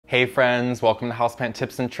Hey friends, welcome to Houseplant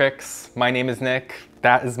Tips and Tricks. My name is Nick,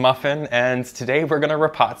 that is Muffin, and today we're gonna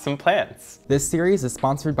repot some plants. This series is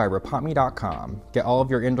sponsored by repotme.com. Get all of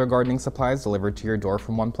your indoor gardening supplies delivered to your door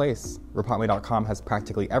from one place. Repotme.com has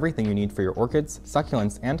practically everything you need for your orchids,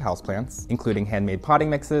 succulents, and houseplants, including handmade potting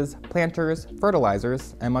mixes, planters,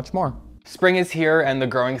 fertilizers, and much more. Spring is here and the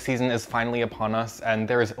growing season is finally upon us, and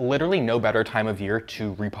there is literally no better time of year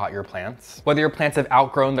to repot your plants. Whether your plants have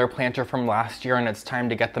outgrown their planter from last year and it's time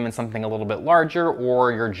to get them in something a little bit larger,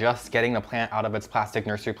 or you're just getting the plant out of its plastic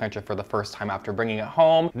nursery planter for the first time after bringing it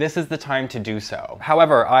home, this is the time to do so.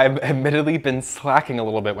 However, I've admittedly been slacking a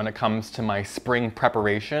little bit when it comes to my spring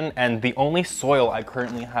preparation, and the only soil I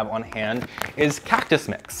currently have on hand is cactus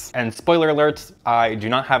mix. And spoiler alert, I do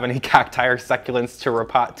not have any cacti or succulents to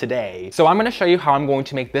repot today. So I'm gonna show you how I'm going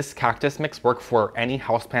to make this cactus mix work for any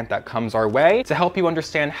houseplant that comes our way, to help you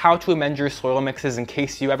understand how to amend your soil mixes in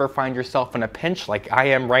case you ever find yourself in a pinch like I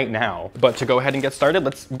am right now. But to go ahead and get started,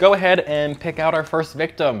 let's go ahead and pick out our first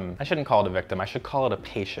victim. I shouldn't call it a victim, I should call it a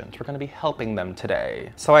patient. We're gonna be helping them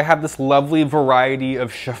today. So I have this lovely variety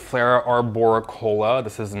of Schefflera arboricola.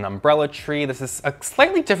 This is an umbrella tree. This is a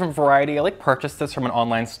slightly different variety. I purchased this from an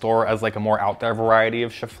online store as a more out there variety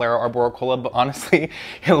of Schefflera arboricola, but honestly,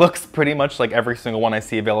 it looks pretty much like every single one I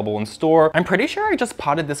see available in store. I'm pretty sure I just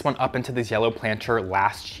potted this one up into this yellow planter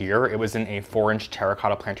last year. It was in a 4-inch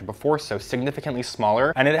terracotta planter before, so significantly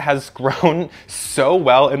smaller, and it has grown so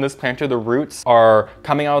well in this planter. The roots are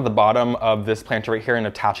coming out of the bottom of this planter right here and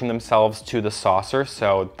attaching themselves to the saucer,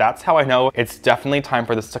 so that's how I know it's definitely time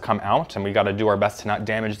for this to come out, and we gotta do our best to not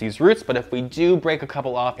damage these roots. But if we do break a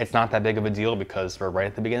couple off, it's not that big of a deal because we're right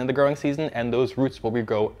at the beginning of the growing season and those roots will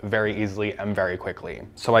regrow very easily and very quickly.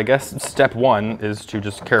 So I guess step one is to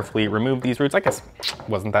just carefully remove these roots. I guess it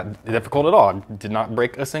wasn't that difficult at all. I did not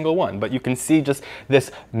break a single one, but you can see just this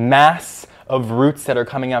mass of roots that are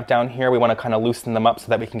coming out down here. We want to kind of loosen them up so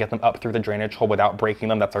that we can get them up through the drainage hole without breaking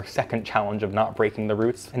them. That's our second challenge of not breaking the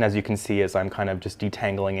roots. And as you can see, as I'm kind of just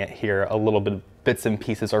detangling it here, a little bit of bits and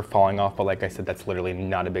pieces are falling off, but like I said, that's literally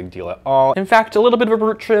not a big deal at all. In fact, a little bit of a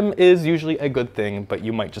root trim is usually a good thing, but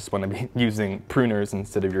you might just want to be using pruners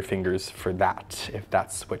instead of your fingers for that, if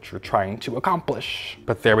that's what you're trying to accomplish.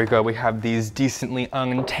 But there we go, we have these decently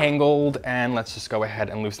untangled, and let's just go ahead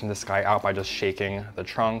and loosen this guy out by just shaking the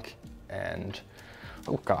trunk. And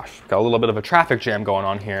oh gosh, got a little bit of a traffic jam going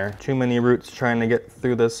on here. Too many roots trying to get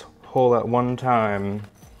through this hole at one time.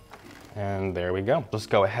 And there we go. Just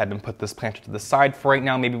go ahead and put this planter to the side for right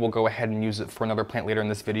now. Maybe we'll go ahead and use it for another plant later in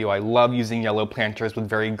this video. I love using yellow planters with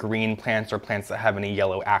very green plants or plants that have any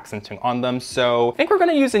yellow accenting on them. So I think we're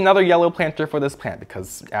gonna use another yellow planter for this plant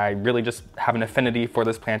because I really just have an affinity for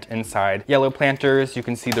this plant inside. Yellow planters, you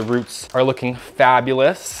can see the roots are looking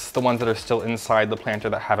fabulous. The ones that are still inside the planter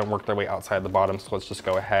that haven't worked their way outside the bottom. So let's just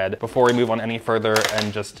go ahead before we move on any further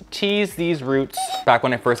and just tease these roots. Back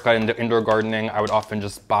when I first got into indoor gardening, I would often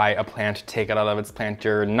just buy a plant, take it out of its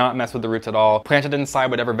planter, not mess with the roots at all, plant it inside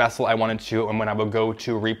whatever vessel I wanted to, and when I would go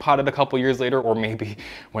to repot it a couple years later, or maybe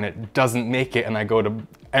when it doesn't make it and I go to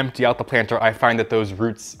empty out the planter, I find that those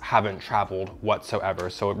roots haven't traveled whatsoever.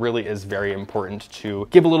 So it really is very important to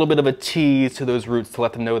give a little bit of a tease to those roots to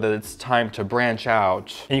let them know that it's time to branch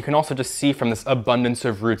out. And you can also just see from this abundance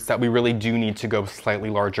of roots that we really do need to go slightly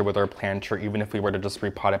larger with our planter. Even if we were to just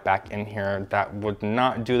repot it back in here, that would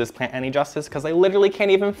not do this plant any justice because I literally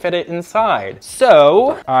can't even fit it inside.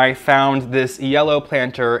 So I found this yellow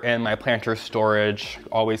planter in my planter storage.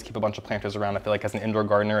 Always keep a bunch of planters around. I feel like as an indoor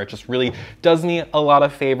gardener, it just really does me a lot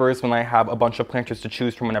of favors when I have a bunch of planters to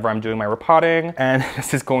choose from whenever I'm doing my repotting. And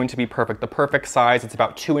this is going to be perfect, the perfect size. It's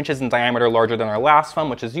about 2 inches in diameter, larger than our last one,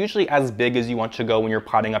 which is usually as big as you want to go when you're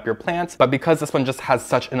potting up your plants. But because this one just has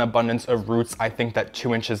such an abundance of roots, I think that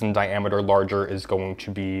 2 inches in diameter larger is going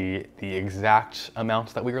to be the exact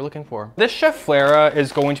amount that we are looking for. This Schefflera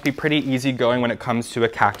is going to be pretty easy going when it comes to a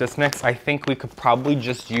cactus mix. I think we could probably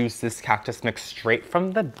just use this cactus mix straight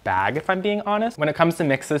from the bag, if I'm being honest. When it comes to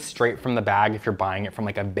mixes straight from the bag, if you're buying it from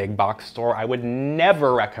a big box store, I would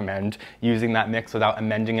never recommend using that mix without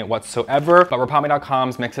amending it whatsoever. But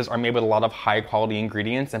repotme.com's mixes are made with a lot of high quality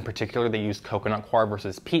ingredients. In particular, they use coconut coir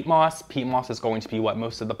versus peat moss. Peat moss is going to be what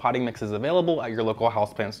most of the potting mixes available at your local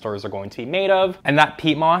houseplant stores are going to be made of. And that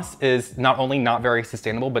peat moss is not only not very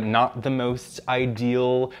sustainable, but not the most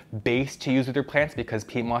ideal base to use with your plants because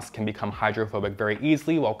peat moss can become hydrophobic very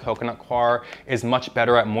easily, while coconut coir is much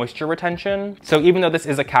better at moisture retention. So even though this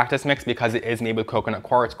is a cactus mix, because it is made with coconut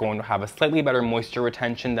coir, it's going to have a slightly better moisture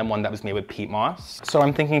retention than one that was made with peat moss. So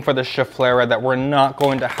I'm thinking for the Schefflera that we're not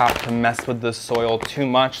going to have to mess with the soil too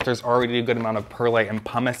much. There's already a good amount of perlite and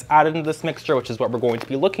pumice added into this mixture, which is what we're going to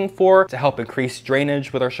be looking for to help increase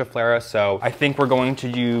drainage with our Schefflera. So I think we're going to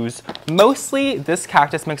use mostly this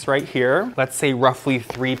cactus mix right here. Let's say roughly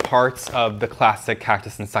 3 parts of the classic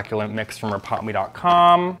cactus and succulent mix from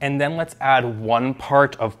repotme.com. And then let's add 1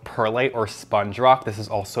 part of perlite or sponge rock. This is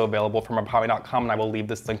also available from repotme.com, and I will leave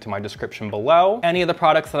this link to my description below. Any of the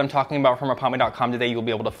products that I'm talking about from repotme.com today, you'll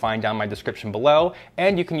be able to find down my description below,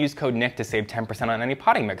 and you can use code NICK to save 10% on any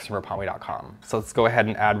potting mix from repotme.com. So let's go ahead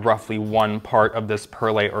and add roughly 1 part of this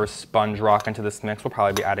perlite or sponge rock into this mix. We'll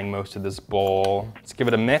probably be adding most of this bowl. Let's give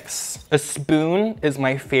it a mix. A spoon is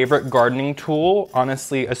my favorite gardening tool.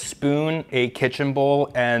 Honestly, a spoon, a kitchen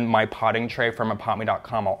bowl, and my potting tray from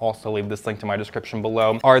repotme.com, I'll also leave this link to my description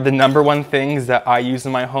below, are the #1 things that I use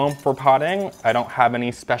in my home for potting. I don't have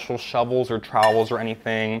any special shovels or trowels or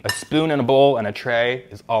anything. A spoon and a bowl and a tray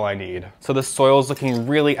is all I need. So the soil is looking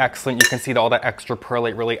really excellent. You can see that all that extra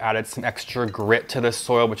perlite really added some extra grit to this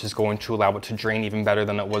soil, which is going to allow it to drain even better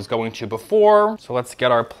than it was going to before. So let's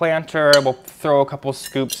get our planter. We'll throw a couple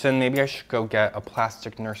scoops in. Maybe I should go get a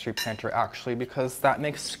plastic nursery planter actually, because that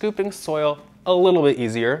makes scooping soil a little bit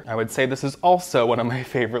easier. I would say this is also one of my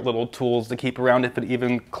favorite little tools to keep around, if it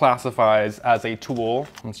even classifies as a tool.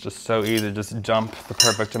 It's just so easy to just dump the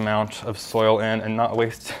perfect amount of soil in and not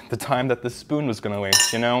waste the time that the spoon was gonna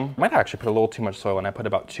waste, you know? I might actually put a little too much soil in. I put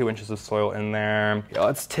about 2 inches of soil in there. Yeah,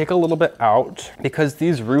 let's take a little bit out because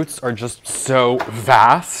these roots are just so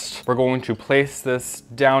vast. We're going to place this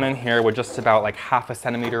down in here with just about like 1/2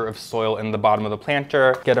 centimeter of soil in the bottom of the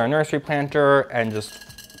planter. Get our nursery planter and just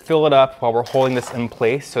fill it up while we're holding this in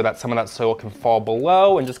place so that some of that soil can fall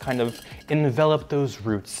below and just kind of envelop those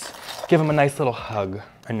roots. Give them a nice little hug.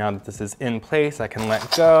 And now that this is in place, I can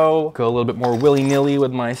let go a little bit more willy-nilly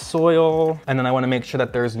with my soil. And then I wanna make sure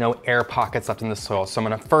that there's no air pockets left in the soil. So I'm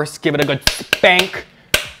gonna first give it a good spank.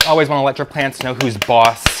 Always wanna let your plants know who's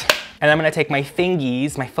boss. And I'm gonna take my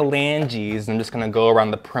fingies, my phalanges, and I'm just gonna go around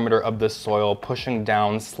the perimeter of the soil, pushing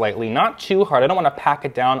down slightly, not too hard. I don't wanna pack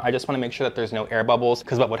it down. I just wanna make sure that there's no air bubbles,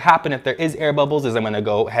 because what would happen if there is air bubbles is I'm gonna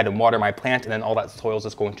go ahead and water my plant, and then all that soil is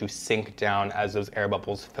just going to sink down as those air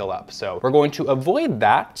bubbles fill up. So we're going to avoid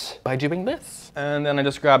that by doing this. And then I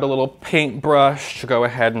just grabbed a little paintbrush to go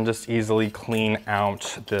ahead and just easily clean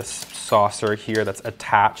out this saucer here that's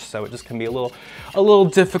attached. So it just can be a little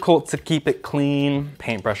difficult to keep it clean.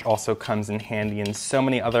 Paintbrush also comes in handy in so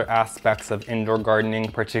many other aspects of indoor gardening,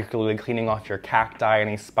 particularly cleaning off your cacti,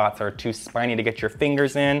 any spots that are too spiny to get your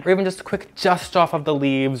fingers in, or even just a quick dust off of the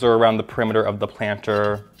leaves or around the perimeter of the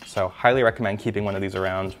planter. So highly recommend keeping one of these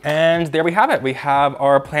around. And there we have it. We have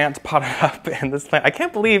our plant potted up in this plant. I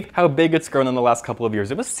can't believe how big it's grown in the last couple of years.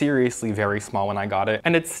 It was seriously very small when I got it,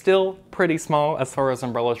 and it's still pretty small. As far as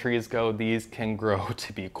umbrella trees go, these can grow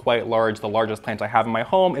to be quite large. The largest plant I have in my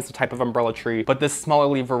home is a type of umbrella tree, but this smaller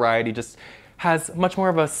leaf variety just has much more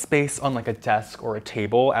of a space on like a desk or a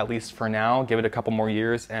table, at least for now. Give it a couple more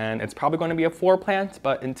years and it's probably going to be a floor plant,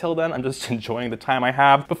 but until then, I'm just enjoying the time I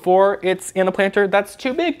have before it's in a planter that's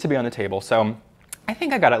too big to be on the table. So I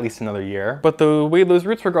think I got at least another year, but the way those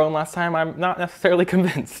roots were growing last time, I'm not necessarily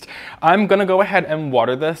convinced. I'm gonna go ahead and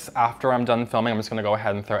water this after I'm done filming. I'm just gonna go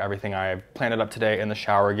ahead and throw everything I've planted up today in the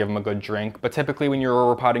shower, give them a good drink. But typically when you're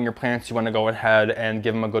repotting your plants, you wanna go ahead and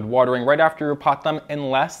give them a good watering right after you repot them,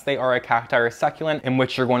 unless they are a cacti or succulent, in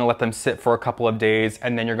which you're going to let them sit for a couple of days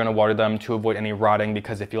and then you're gonna water them to avoid any rotting,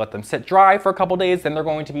 because if you let them sit dry for a couple days, then they're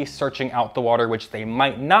going to be searching out the water, which they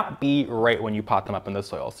might not be right when you pot them up in the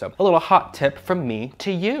soil. So a little hot tip from me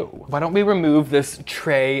to you. Why don't we remove this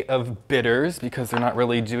tray of bitters, because they're not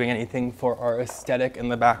really doing anything for our aesthetic in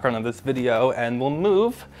the background of this video, and we'll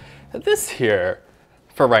move this here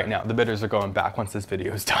for right now. The bitters are going back once this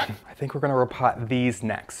video is done. I think we're gonna repot these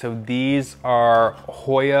next. So these are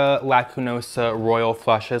Hoya lacunosa royal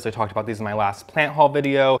flushes. I talked about these in my last plant haul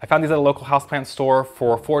video. I found these at a local houseplant store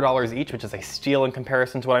for $4 each, which is a steal in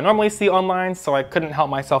comparison to what I normally see online, so I couldn't help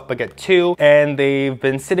myself but get 2. And they've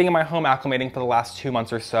been sitting in my home acclimating for the last 2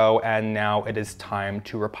 months or so, and now it is time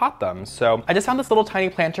to repot them. So I just found this little tiny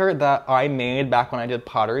planter that I made back when I did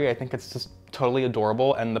pottery. I think it's just totally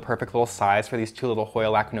adorable and the perfect little size for these 2 little Hoya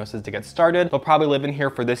lacunosas to get started. They'll probably live in here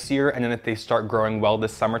for this year, and then if they start growing well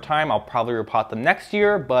this summertime, I'll probably repot them next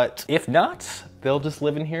year, but if not, they'll just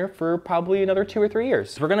live in here for probably another 2 or 3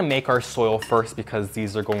 years. We're gonna make our soil first because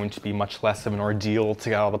these are going to be much less of an ordeal to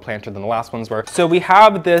get out of the planter than the last ones were. So we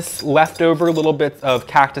have this leftover little bits of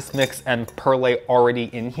cactus mix and perlite already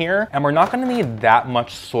in here, and we're not gonna need that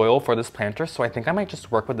much soil for this planter, so I think I might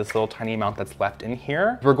just work with this little tiny amount that's left in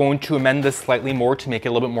here. We're going to amend this slightly more to make it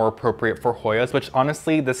a little bit more appropriate for Hoyas, which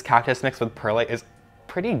honestly, this cactus mix with perlite is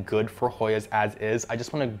pretty good for Hoyas as is. I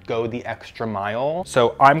just want to go the extra mile.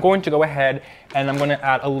 So I'm going to go ahead and I'm going to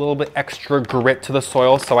add a little bit extra grit to the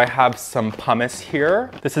soil. So I have some pumice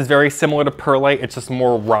here. This is very similar to perlite. It's just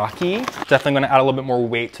more rocky. Definitely going to add a little bit more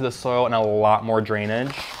weight to the soil and a lot more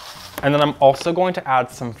drainage. And then I'm also going to add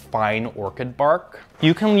some fine orchid bark.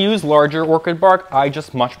 You can use larger orchid bark. I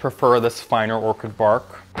just much prefer this finer orchid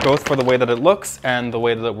bark, both for the way that it looks and the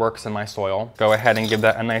way that it works in my soil. Go ahead and give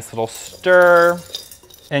that a nice little stir.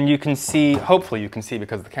 And you can see, hopefully you can see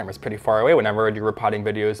because the camera's pretty far away whenever I do repotting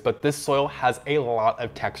videos, but this soil has a lot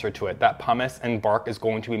of texture to it. That pumice and bark is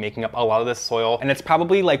going to be making up a lot of this soil, and it's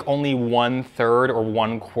probably like only 1/3 or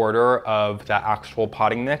 1/4 of that actual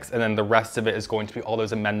potting mix, and then the rest of it is going to be all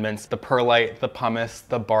those amendments, the perlite, the pumice,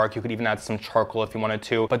 the bark. You could even add some charcoal if you wanted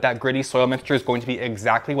to, but that gritty soil mixture is going to be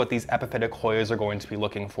exactly what these epiphytic Hoyas are going to be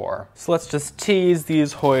looking for. So let's just tease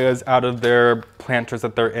these Hoyas out of their planters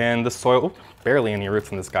that they're in. The soil, barely any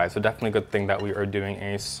roots in this guy, so definitely a good thing that we are doing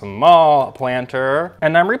a small planter.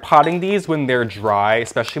 And I'm repotting these when they're dry,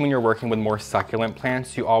 especially when you're working with more succulent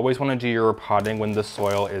plants. You always want to do your repotting when the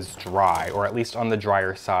soil is dry, or at least on the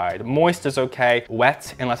drier side. Moist is okay.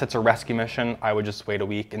 Wet, unless it's a rescue mission, I would just wait a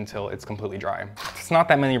week until it's completely dry. It's not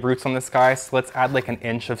that many roots on this guy, so let's add like an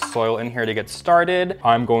inch of soil in here to get started.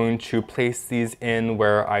 I'm going to place these in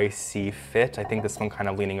where I see fit. I think this one kind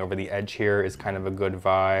of leaning over the edge here is kind of a good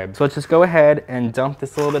vibe. So let's just go ahead and dump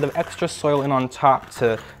this little bit of extra soil in on top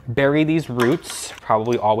to bury these roots.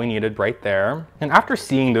 Probably all we needed right there. And after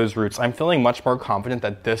seeing those roots, I'm feeling much more confident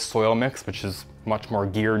that this soil mix, which is much more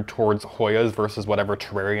geared towards Hoyas versus whatever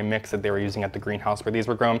terrarium mix that they were using at the greenhouse where these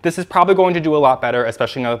were grown. This is probably going to do a lot better,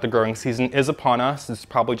 especially now that the growing season is upon us. It's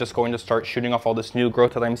probably just going to start shooting off all this new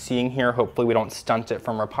growth that I'm seeing here. Hopefully we don't stunt it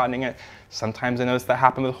from repotting it. Sometimes I notice that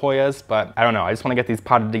happen with Hoyas, but I don't know. I just want to get these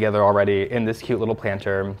potted together already in this cute little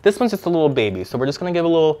planter. This one's just a little baby, so we're just gonna give a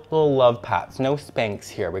little love pats. No spanks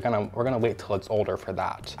here. We're gonna wait till it's older for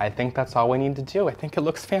that. I think that's all we need to do. I think it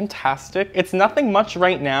looks fantastic. It's nothing much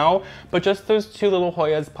right now, but just those two little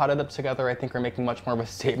Hoyas potted up together, I think are making much more of a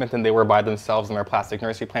statement than they were by themselves in their plastic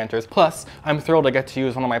nursery planters. Plus, I'm thrilled to get to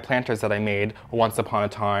use one of my planters that I made once upon a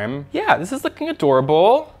time. Yeah, this is looking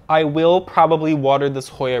adorable. I will probably water this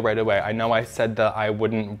Hoya right away. I know I said that I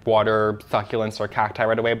wouldn't water succulents or cacti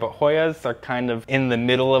right away, but Hoyas are kind of in the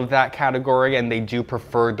middle of that category, and they do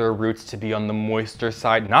prefer their roots to be on the moister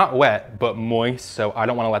side. Not wet, but moist, so I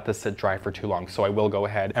don't want to let this sit dry for too long. So I will go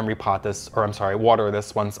ahead and repot this, or I'm sorry, water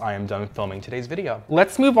this once I am done filming today's video.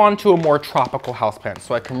 Let's move on to a more tropical houseplant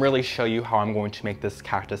so I can really show you how I'm going to make this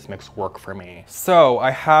cactus mix work for me. So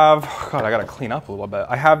I have, God, I gotta clean up a little bit.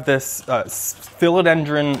 I have this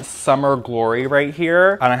Philodendron Summer Glory right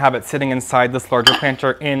here, and I have it sitting inside this larger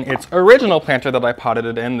planter in its original planter that I potted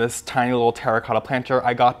it in, this tiny little terracotta planter.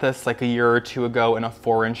 I got this like a year or two ago in a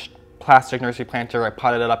 4-inch plastic nursery planter. I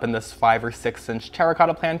potted it up in this 5 or 6-inch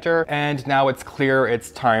terracotta planter, and now it's clear it's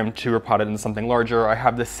time to repot it into something larger. I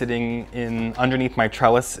have this sitting in underneath my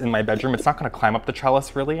trellis in my bedroom. It's not going to climb up the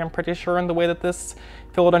trellis really, I'm pretty sure, in the way that this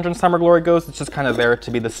Philodendron Summer Glory goes. It's just kind of there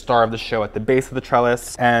to be the star of the show at the base of the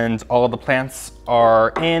trellis, and all of the plants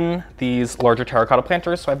are in these larger terracotta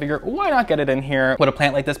planters, so I figure why not get it in here. Would a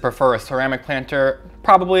plant like this prefer a ceramic planter?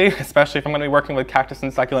 Probably, especially if I'm going to be working with cactus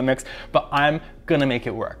and succulent mix, but I'm gonna make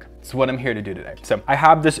it work. It's what I'm here to do today. So I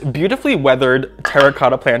have this beautifully weathered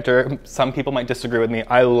terracotta planter. Some people might disagree with me.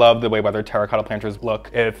 I love the way weathered terracotta planters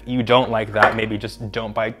look. If you don't like that, maybe just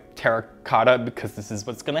don't buy terracotta, because this is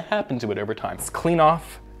what's gonna happen to it over time. Let's clean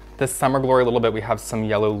off this Summer Glory a little bit. We have some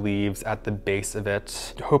yellow leaves at the base of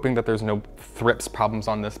it. Hoping that there's no thrips problems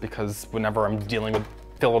on this, because whenever I'm dealing with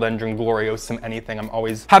Philodendron gloriosum anything, I'm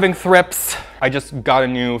always having thrips. I just got a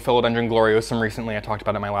new Philodendron gloriosum recently. I talked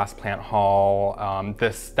about it in my last plant haul.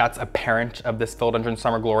 That's a parent of this Philodendron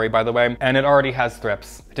Summer Glory, by the way, and it already has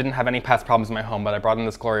thrips. I didn't have any pest problems in my home, but I brought in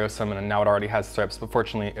this gloriosum and now it already has thrips, but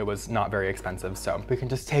fortunately it was not very expensive, so we can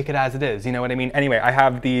just take it as it is, you know what I mean? Anyway, I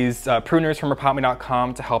have these pruners from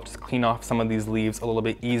repotme.com to help just clean off some of these leaves a little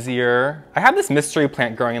bit easier. I have this mystery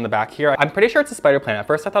plant growing in the back here. I'm pretty sure it's a spider plant. At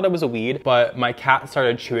first I thought it was a weed, but my cat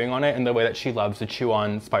started chewing on it in the way that she loves to chew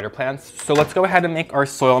on spider plants. So let's go ahead and make our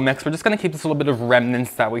soil mix. We're just gonna keep this little bit of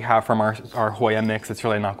remnants that we have from our Hoya mix. It's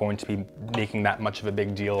really not going to be making that much of a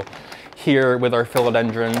big deal here with our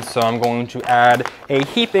philodendrons. So I'm going to add a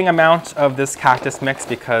heaping amount of this cactus mix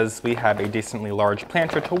because we have a decently large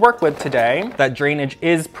planter to work with today. That drainage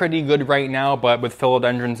is pretty good right now, but with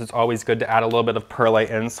philodendrons, it's always good to add a little bit of perlite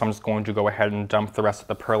in. So I'm just going to go ahead and dump the rest of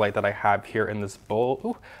the perlite that I have here in this bowl.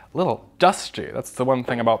 Ooh, a little dusty. That's the one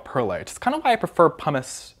thing about perlite. It's kind of why I prefer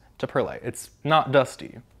pumice to perlite. It's not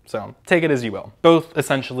dusty. So take it as you will. Both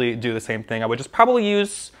essentially do the same thing. I would just probably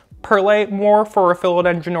use perlite more for a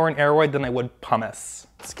philodendron or an aroid than I would pumice.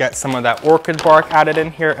 Let's get some of that orchid bark added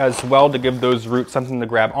in here as well to give those roots something to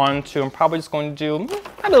grab onto. I'm probably just going to do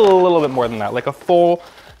a little bit more than that, like a full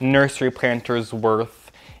nursery planter's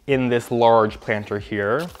worth in this large planter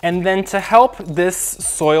here. And then to help this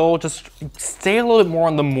soil just stay a little bit more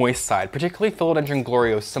on the moist side, particularly Philodendron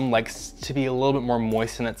gloriosum likes to be a little bit more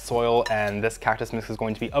moist in its soil, and this cactus mix is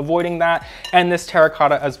going to be avoiding that, and this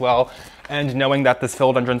terracotta as well. And knowing that this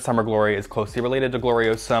Philodendron summer glory is closely related to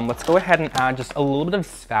gloriosum, let's go ahead and add just a little bit of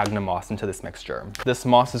sphagnum moss into this mixture. This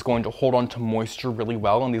moss is going to hold on to moisture really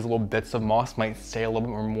well, and these little bits of moss might stay a little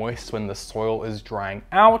bit more moist when the soil is drying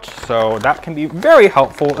out. So that can be very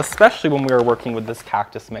helpful, especially when we are working with this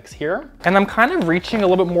cactus mix here. And I'm kind of reaching a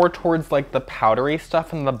little bit more towards like the powdery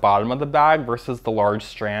stuff in the bottom of the bag versus the large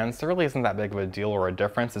strands. There really isn't that big of a deal or a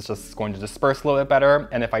difference. It's just going to disperse a little bit better.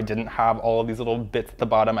 And if I didn't have all of these little bits at the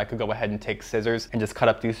bottom, I could go ahead and take scissors and just cut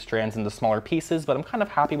up these strands into smaller pieces, but I'm kind of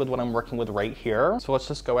happy with what I'm working with right here. So let's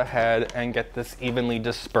just go ahead and get this evenly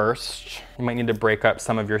dispersed. You might need to break up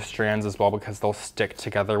some of your strands as well because they'll stick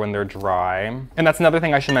together when they're dry. And that's another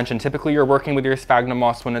thing I should mention. Typically you're working with your sphagnum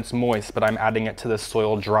moss when it's moist, but I'm adding it to the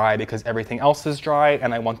soil dry because everything else is dry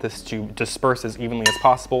and I want this to disperse as evenly as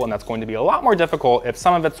possible, and that's going to be a lot more difficult if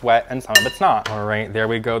some of it's wet and some of it's not. All right, there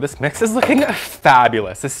we go. This mix is looking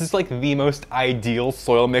fabulous. This is like the most ideal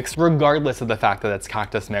soil mix regardless of the fact that it's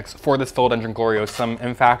cactus mix for this Philodendron gloriosum.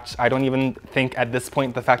 In fact, I don't even think at this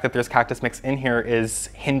point the fact that there's cactus mix in here is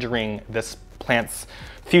hindering this plant's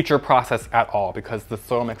future process at all, because the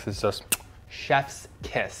soil mix is just chef's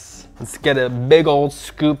kiss. Let's get a big old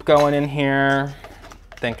scoop going in here.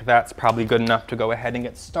 I think that's probably good enough to go ahead and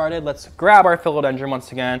get started. Let's grab our philodendron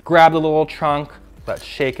once again, grab the little trunk. Let's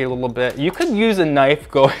shake it a little bit. You could use a knife,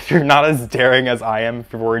 if you're not as daring as I am,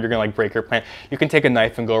 if you're worried you're gonna like break your plant, you can take a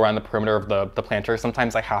knife and go around the perimeter of the planter.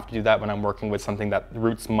 Sometimes I have to do that when I'm working with something that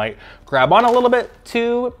roots might grab on a little bit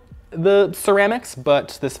to the ceramics,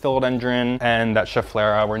 but this philodendron and that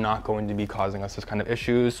Schefflera were not going to be causing us this kind of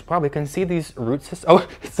issues. Wow, we can see these root systems. Oh,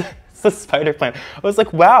 it's a spider plant. I was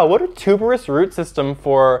like, wow, what a tuberous root system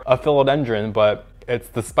for a philodendron, but it's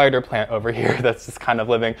the spider plant over here that's just kind of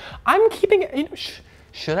living. I'm keeping it, you know,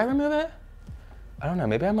 should I remove it? I don't know,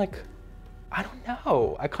 maybe I'm like, I don't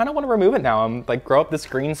know. I kind of want to remove it now. I'm like, grow up this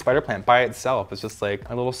green spider plant by itself. It's just like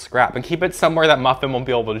a little scrap, and keep it somewhere that Muffin won't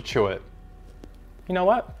be able to chew it. You know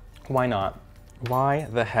what? Why not? Why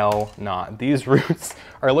the hell not? These roots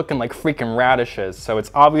are looking like freaking radishes, so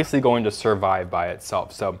it's obviously going to survive by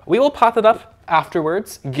itself. So we will pot it up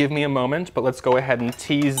afterwards. Give me a moment, but let's go ahead and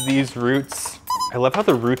tease these roots. I love how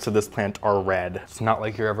the roots of this plant are red. It's not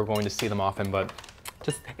like you're ever going to see them often, but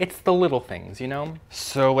just, it's the little things, you know?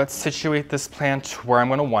 So let's situate this plant where I'm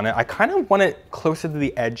gonna want it. I kind of want it closer to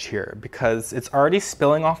the edge here because it's already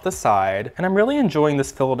spilling off the side, and I'm really enjoying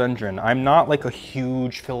this philodendron. I'm not like a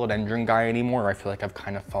huge philodendron guy anymore. I feel like I've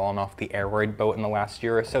kind of fallen off the aroid boat in the last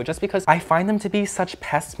year or so, just because I find them to be such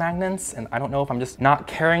pest magnets, and I don't know if I'm just not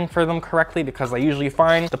caring for them correctly, because I usually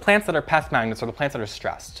find the plants that are pest magnets are the plants that are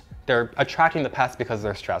stressed. They're attracting the pests because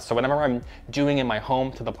they're stressed. So whatever I'm doing in my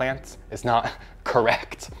home to the plants is not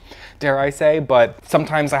correct, dare I say, but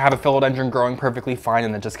sometimes I have a philodendron growing perfectly fine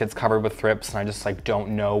and it just gets covered with thrips, and I just like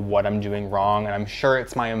don't know what I'm doing wrong, and I'm sure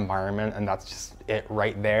it's my environment, and that's just it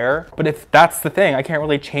right there. But if that's the thing, I can't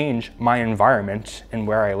really change my environment and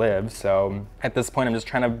where I live. So at this point, I'm just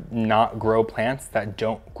trying to not grow plants that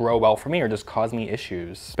don't grow well for me or just cause me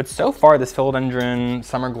issues. But so far, this Philodendron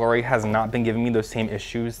Summer Glory has not been giving me those same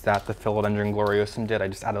issues that the Philodendron Gloriosum did. I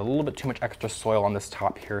just added a little bit too much extra soil on this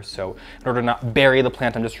top here. So in order to not bury the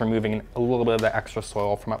plant, I'm just removing a little bit of the extra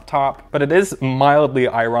soil from up top. But it is mildly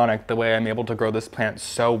ironic the way I'm able to grow this plant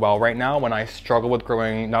so well right now when I struggle with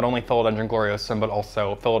growing not only Philodendron Gloriosum, but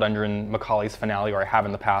also Philodendron Macaulay's Finale, or I have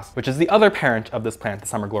in the past, which is the other parent of this plant, the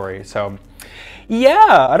Summer Glory. So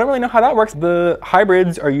yeah, I don't really know how that works. The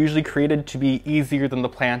hybrids are usually created to be easier than the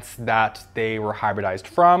plants that they were hybridized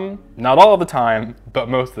from. Not all of the time, but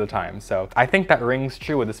most of the time. So I think that rings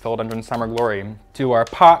true with this Philodendron Summer Glory. Do our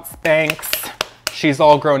pot spanks. She's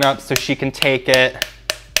all grown up, so she can take it.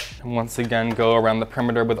 And once again, go around the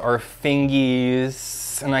perimeter with our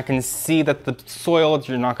fingies. mix, and I can see that the soil,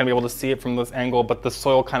 you're not gonna be able to see it from this angle, but the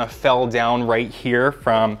soil kind of fell down right here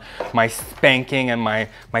from my spanking and my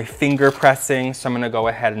finger pressing. So I'm gonna go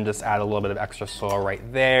ahead and just add a little bit of extra soil right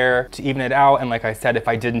there to even it out. And like I said, if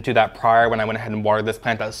I didn't do that prior, when I went ahead and watered this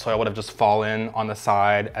plant, that soil would have just fallen on the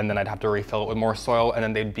side, and then I'd have to refill it with more soil, and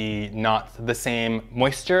then they'd be not the same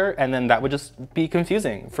moisture, and then that would just be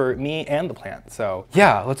confusing for me and the plant. So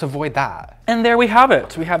yeah, let's avoid that. And there we have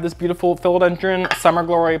it. We have this beautiful Philodendron Summer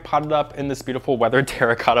Glory potted up in this beautiful weathered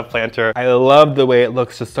terracotta planter. I love the way it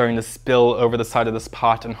looks just starting to spill over the side of this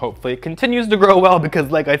pot, and hopefully it continues to grow well,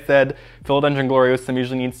 because like I said, Philodendron gloriosum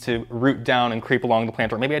usually needs to root down and creep along the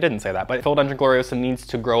planter. Maybe I didn't say that, but Philodendron gloriosum needs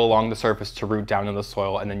to grow along the surface to root down in the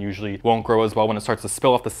soil, and then usually won't grow as well when it starts to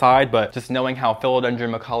spill off the side. But just knowing how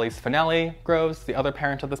Philodendron Macaulay's finale grows, the other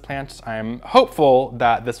parent of this plant, I'm hopeful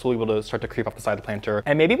that this will be able to start to creep off the side of the planter,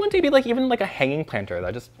 and maybe one day be like even like a hanging planter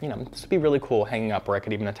that just, you know, this would be really cool hanging up, where I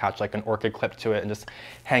could even attach like an orchid clip to it and just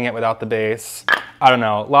hang it without the base. I don't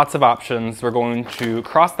know, lots of options. We're going to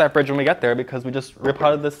cross that bridge when we get there, because we just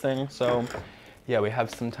repotted this thing, so yeah, we have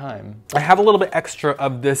some time. I have a little bit extra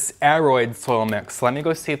of this aroid soil mix, so let me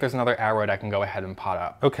go see if there's another aroid I can go ahead and pot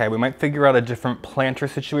up. Okay, we might figure out a different planter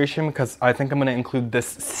situation, because I think I'm gonna include this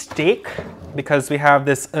stake, because we have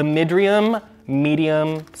this Amydrium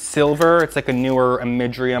medium silver. It's like a newer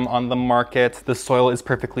Amydrium on the market. The soil is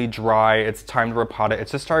perfectly dry. It's time to repot it.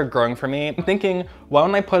 It's just started growing for me. I'm thinking, why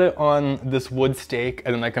don't I put it on this wood stake,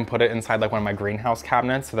 and then I can put it inside like one of my greenhouse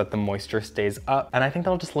cabinets so that the moisture stays up. And I think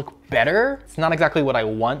that'll just look better. It's not exactly what I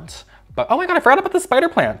want, but oh my God, I forgot about the spider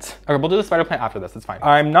plant. Okay, we'll do the spider plant after this, it's fine.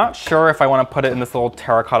 I'm not sure if I want to put it in this little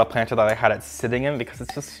terracotta planter that I had it sitting in, because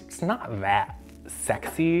it's not that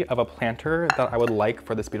sexy of a planter that I would like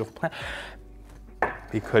for this beautiful plant.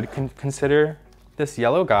 We could consider this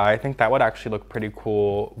yellow guy. I think that would actually look pretty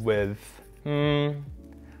cool with,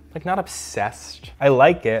 like, not obsessed. I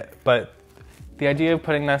like it, but the idea of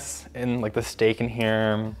putting this in like the stake in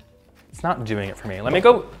here, it's not doing it for me. Let me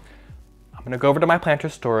go. I'm gonna go over to my planter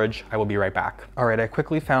storage. I will be right back. All right, I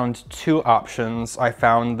quickly found two options. I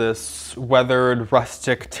found this weathered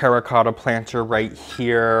rustic terracotta planter right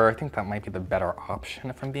here. I think that might be the better option,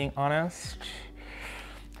 if I'm being honest.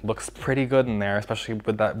 Looks pretty good in there, especially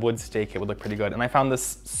with that wood stake, it would look pretty good. And I found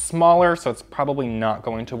this smaller, so it's probably not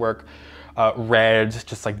going to work. Red,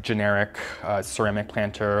 just like generic ceramic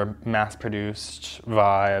planter, mass-produced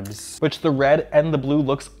vibes. Which the red and the blue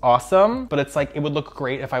looks awesome, but it's like, it would look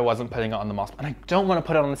great if I wasn't putting it on the moss. And I don't want to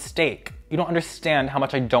put it on the stake. You don't understand how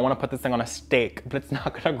much I don't want to put this thing on a stake, but it's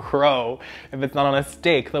not gonna grow if it's not on a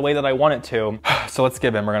stake the way that I want it to. So let's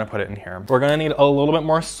give in, we're gonna put it in here. We're gonna need a little bit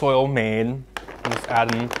more soil made. I'm just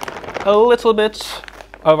adding a little bit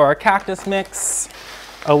of our cactus mix,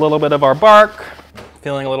 a little bit of our bark.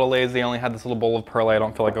 Feeling a little lazy, I only had this little bowl of perlite. I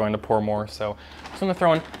don't feel like going to pour more, so I'm just gonna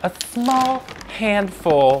throw in a small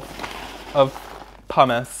handful of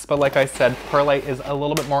pumice. But like I said, perlite is a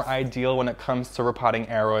little bit more ideal when it comes to repotting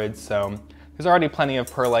aroids, so there's already plenty of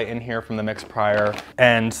perlite in here from the mix prior,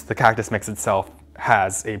 and the cactus mix itself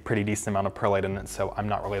has a pretty decent amount of perlite in it, so I'm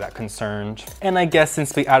not really that concerned. And I guess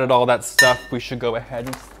since we added all that stuff, we should go ahead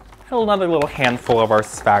and add another little handful of our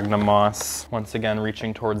sphagnum moss. Once again,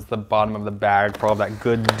 reaching towards the bottom of the bag for all that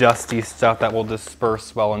good dusty stuff that will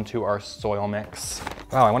disperse well into our soil mix.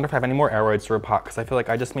 Wow, I wonder if I have any more aroids to repot, because I feel like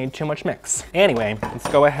I just made too much mix. Anyway, let's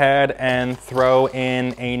go ahead and throw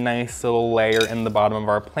in a nice little layer in the bottom of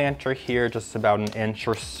our planter here, just about an inch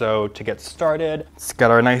or so to get started. Let's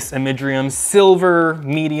get our nice Amydrium silver,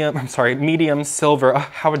 medium silver. Oh,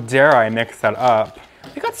 how dare I mix that up?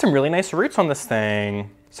 We got some really nice roots on this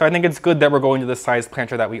thing. So I think it's good that we're going to the size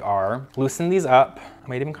planter that we are. Loosen these up. I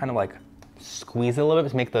might even kind of like squeeze it a little bit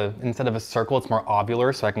to make the, instead of a circle, it's more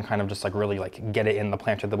ovular, so I can kind of just like really like get it in the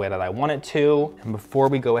planter the way that I want it to. And before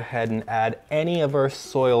we go ahead and add any of our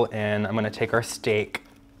soil in, I'm gonna take our stake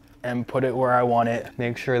and put it where I want it.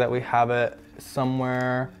 Make sure that we have it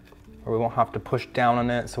somewhere where we won't have to push down on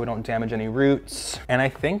it so we don't damage any roots. And I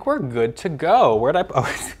think we're good to go. Where did I, oh,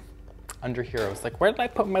 it's under here. I was like, where did I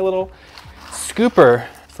put my little scooper?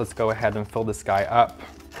 So let's go ahead and fill this guy up.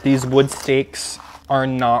 These wood stakes are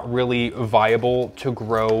not really viable to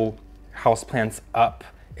grow houseplants up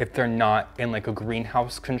if they're not in like a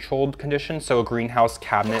greenhouse controlled condition. So a greenhouse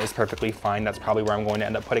cabinet is perfectly fine. That's probably where I'm going to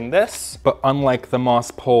end up putting this. But unlike the moss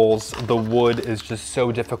poles, the wood is just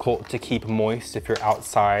so difficult to keep moist if you're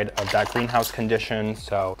outside of that greenhouse condition.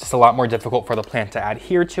 So it's a lot more difficult for the plant to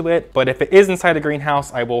adhere to it. But if it is inside a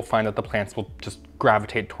greenhouse, I will find that the plants will just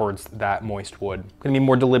gravitate towards that moist wood. I'm gonna be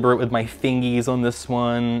more deliberate with my fingies on this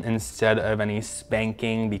one instead of any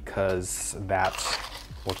spanking, because that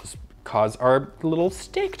will just cause our little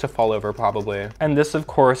stake to fall over probably. And this, of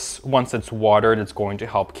course, once it's watered, it's going to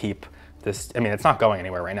help keep this, I mean, it's not going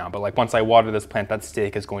anywhere right now, but like once I water this plant, that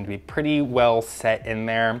stake is going to be pretty well set in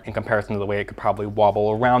there in comparison to the way it could probably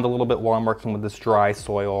wobble around a little bit while I'm working with this dry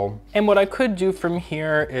soil. And what I could do from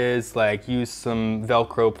here is like use some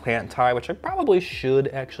Velcro plant tie, which I probably should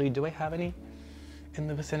actually. Do I have any in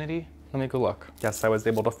the vicinity? Let me go look. Yes, I was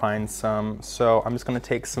able to find some. So I'm just gonna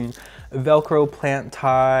take some Velcro plant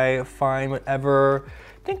tie, find whatever.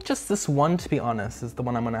 I think just this one, to be honest, is the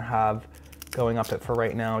one I'm gonna have going up it for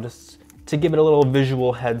right now. Just to give it a little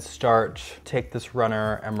visual head start, take this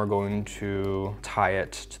runner and we're going to tie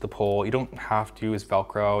it to the pole. You don't have to use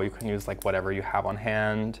Velcro. You can use like whatever you have on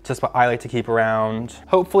hand. Just what I like to keep around.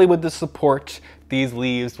 Hopefully with the support, these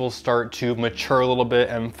leaves will start to mature a little bit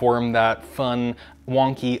and form that fun,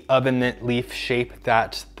 wonky oven mitt leaf shape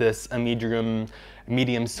that this Amydrium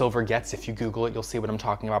medium silver gets. If you Google it, you'll see what I'm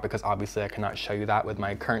talking about, because obviously I cannot show you that with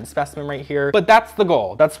my current specimen right here. But that's the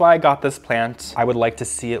goal. That's why I got this plant. I would like to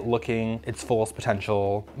see it looking its fullest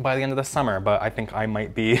potential by the end of the summer, but I think I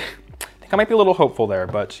might be a little hopeful there,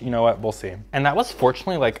 but you know what, we'll see. And that was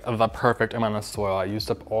fortunately like the perfect amount of soil. I used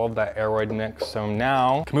up all of that aeroid mix, so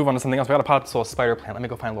now I can move on to something else. We got a potted soil spider plant. Let me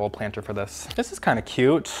go find a little planter for this. This is kind of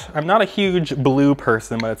cute. I'm not a huge blue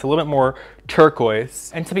person, but it's a little bit more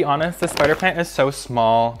turquoise. And to be honest, this spider plant is so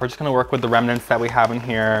small. We're just gonna work with the remnants that we have in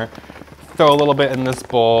here, throw a little bit in this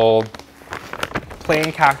bowl.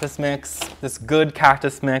 Plain cactus mix, this good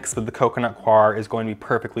cactus mix with the coconut coir is going to be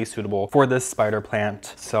perfectly suitable for this spider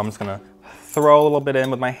plant. So I'm just gonna throw a little bit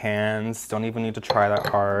in with my hands, don't even need to try that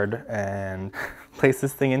hard, and place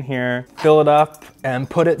this thing in here, fill it up, and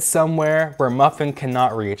put it somewhere where Muffin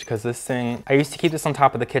cannot reach, because this thing, I used to keep this on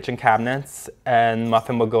top of the kitchen cabinets, and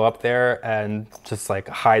Muffin would go up there and just like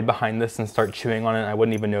hide behind this and start chewing on it. I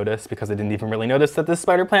wouldn't even notice, because I didn't even really notice that this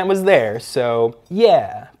spider plant was there. So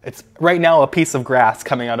yeah, it's right now a piece of grass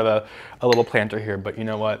coming out of a little planter here, but you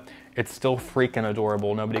know what? It's still freaking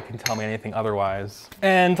adorable. Nobody can tell me anything otherwise.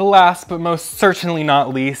 And last but most certainly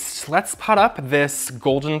not least, let's pot up this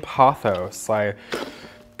golden pothos. I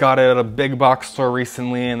got it at a big box store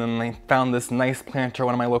recently, and then I found this nice planter at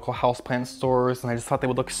one of my local houseplant stores, and I just thought they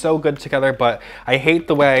would look so good together, but I hate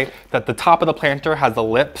the way that the top of the planter has a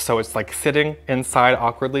lip, so it's like sitting inside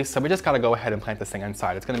awkwardly, so we just gotta go ahead and plant this thing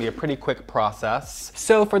inside. It's gonna be a pretty quick process.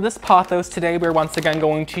 So for this pothos today, we're once again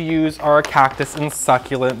going to use our cactus and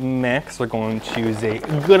succulent mix. We're going to use a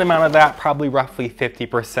good amount of that, probably roughly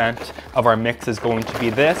 50% of our mix is going to be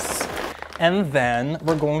this. And then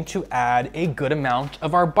we're going to add a good amount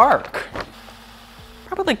of our bark.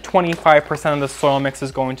 Probably like 25% of the soil mix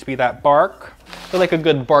is going to be that bark. So like a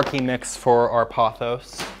good barky mix for our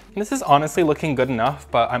pothos. This is honestly looking good enough,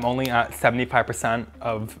 but I'm only at 75%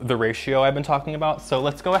 of the ratio I've been talking about. So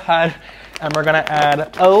let's go ahead and we're gonna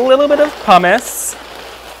add a little bit of pumice,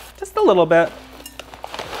 just a little bit,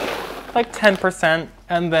 like 10%.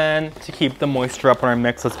 And then to keep the moisture up in our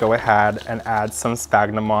mix, let's go ahead and add some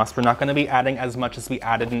sphagnum moss. We're not gonna be adding as much as we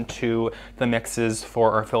added into the mixes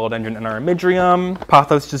for our philodendron and our amydrium.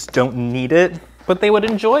 Pothos just don't need it, but they would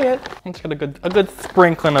enjoy it. Let's get a good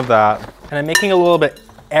sprinkling of that. And I'm making a little bit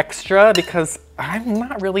extra because I'm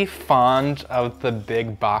not really fond of the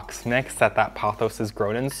big box mix that pothos is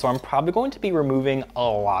grown in, so I'm probably going to be removing a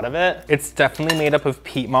lot of it. It's definitely made up of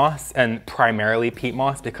peat moss, and primarily peat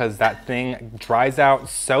moss, because that thing dries out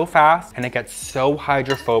so fast and it gets so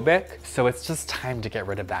hydrophobic, so it's just time to get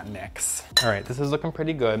rid of that mix. All right, this is looking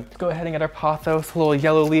pretty good. Let's go ahead and get our pothos, a little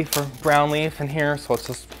yellow leaf or brown leaf in here, so let's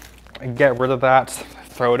just get rid of that.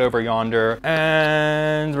 Throw it over yonder,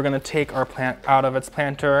 and we're gonna take our plant out of its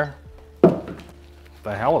planter.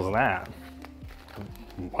 The hell is that?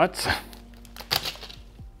 What?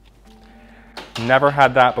 Never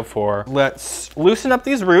had that before. Let's loosen up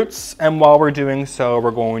these roots, and while we're doing so,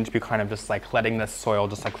 we're going to be kind of just like letting this soil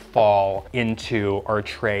just like fall into our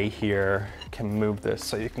tray here. Can move this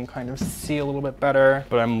so you can kind of see a little bit better,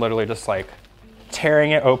 but I'm literally just like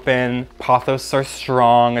tearing it open. Pothos are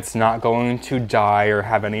strong. It's not going to die or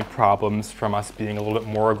have any problems from us being a little bit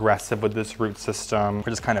more aggressive with this root system.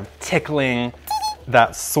 We're just kind of tickling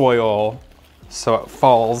that soil so it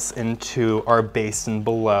falls into our basin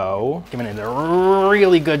below, giving it a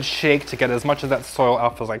really good shake to get as much of that soil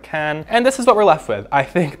off as I can. And this is what we're left with. I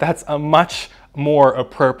think that's a much more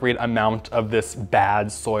appropriate amount of this bad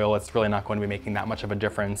soil. It's really not going to be making that much of a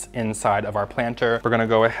difference inside of our planter. We're gonna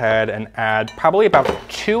go ahead and add probably about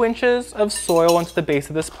 2 inches of soil into the base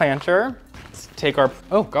of this planter. Let's take our,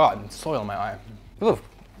 oh God, soil in my eye. Ooh,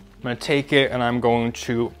 I'm gonna take it and I'm going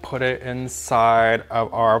to put it inside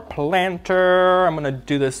of our planter. I'm gonna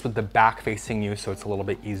do this with the back facing you so it's a little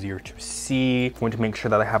bit easier to see. I'm going to make sure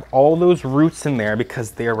that I have all those roots in there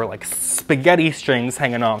because they were like spaghetti strings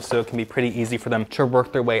hanging off, so it can be pretty easy for them to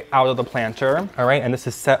work their way out of the planter. All right, and this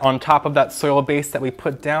is set on top of that soil base that we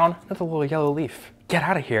put down. That's a little yellow leaf. Get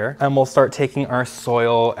out of here. And we'll start taking our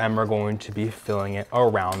soil and we're going to be filling it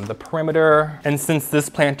around the perimeter. And since this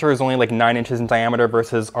planter is only like 9 inches in diameter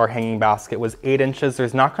versus our hanging basket was 8 inches,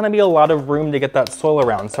 there's not gonna be a lot of room to get that soil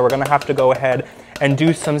around. So we're gonna have to go ahead and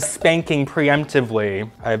do some spanking preemptively.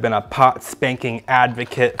 I've been a pot spanking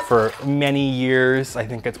advocate for many years. I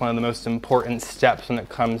think it's one of the most important steps when it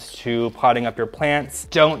comes to potting up your plants.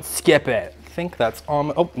 Don't skip it. I think that's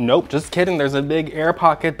almost, oh, nope, just kidding. There's a big air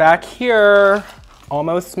pocket back here.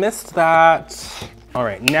 Almost missed that. All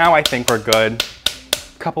right, now I think we're good.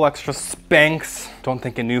 Couple extra spanks. Don't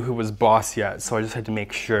think it knew who was boss yet, so I just had to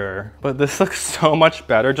make sure. But this looks so much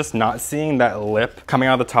better. Just not seeing that lip coming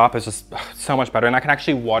out of the top is just so much better. And I can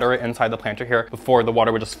actually water it inside the planter here. Before, the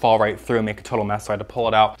water would just fall right through and make a total mess, so I had to pull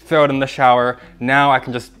it out, throw it in the shower. Now I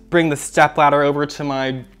can just bring the step ladder over to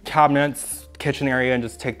my cabinets, kitchen area, and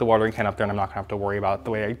just take the watering can up there, and I'm not gonna have to worry about it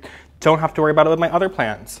the way I don't have to worry about it with my other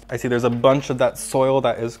plants. I see there's a bunch of that soil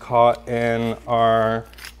that is caught in our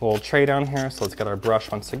little tray down here. So let's get our brush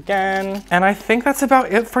once again. And I think that's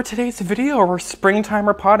about it for today's video. We're springtime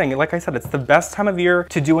repotting. Like I said, it's the best time of year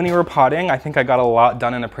to do any repotting. I think I got a lot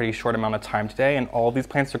done in a pretty short amount of time today, and all of these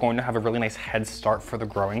plants are going to have a really nice head start for the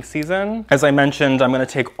growing season. As I mentioned, I'm gonna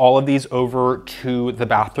take all of these over to the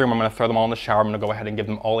bathroom. I'm gonna throw them all in the shower. I'm gonna go ahead and give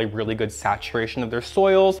them all a really good saturation of their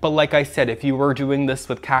soils. But like I said, if you were doing this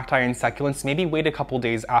with cacti and succulents, maybe wait a couple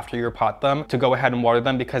days after you repot them to go ahead and water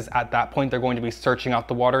them, because at that point they're going to be searching out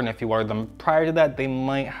the water, and if you water them prior to that, they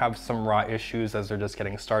might have some rot issues as they're just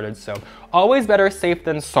getting started. So always better safe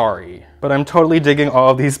than sorry. But I'm totally digging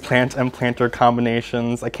all of these plant and planter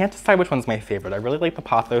combinations. I can't decide which one's my favorite. I really like the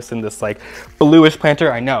Pothos in this like bluish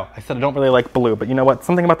planter. I know, I said I don't really like blue, but you know what?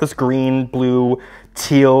 Something about this green, blue,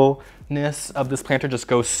 teal-ness of this planter just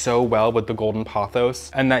goes so well with the golden Pothos,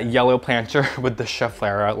 and that yellow planter with the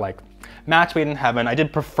Schefflera, like match made in heaven. I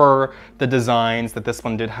did prefer the designs that this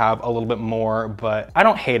one did have a little bit more, but I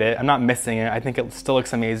don't hate it. I'm not missing it. I think it still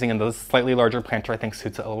looks amazing, and the slightly larger planter I think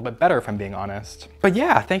suits it a little bit better, if I'm being honest. But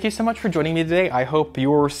yeah, thank you so much for joining me today. I hope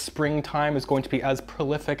your springtime is going to be as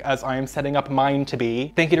prolific as I am setting up mine to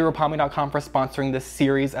be. Thank you to repotme.com for sponsoring this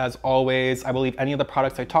series as always. I will leave any of the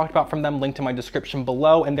products I talked about from them linked in my description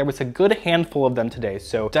below, and there was a good handful of them today,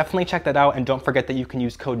 so definitely check that out. And don't forget that you can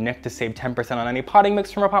use code NICK to save 10% on any potting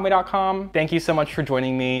mix from repotme.com. Thank you so much for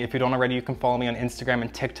joining me. If you don't already, you can follow me on Instagram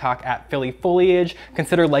and TikTok at phillyfoliage.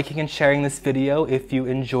 Consider liking and sharing this video if you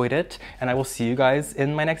enjoyed it, and I will see you guys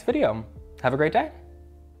in my next video. Have a great day.